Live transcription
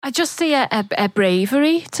I just see a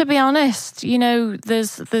bravery, to be honest. You know,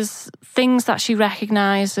 there's things that she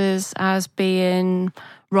recognises as being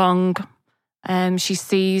wrong. She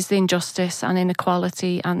sees the injustice and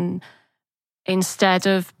inequality, and instead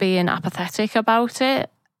of being apathetic about it,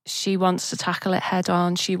 she wants to tackle it head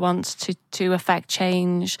on. She wants to affect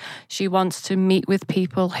change. She wants to meet with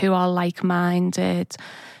people who are like-minded.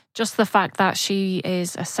 Just the fact that she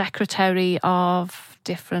is a secretary of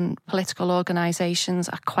different political organisations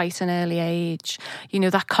at quite an early age, you know,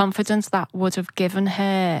 that confidence that would have given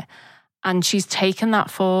her, and she's taken that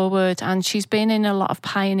forward, and she's been in a lot of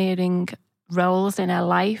pioneering roles in her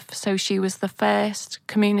life. So she was the first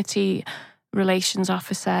community relations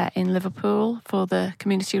officer in Liverpool for the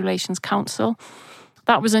Community Relations Council.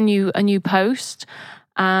 That was a new post.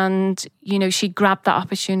 And, you know, she grabbed that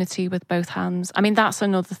opportunity with both hands. I mean, that's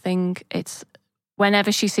another thing. It's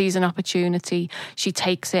whenever she sees an opportunity, she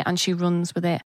takes it and she runs with it.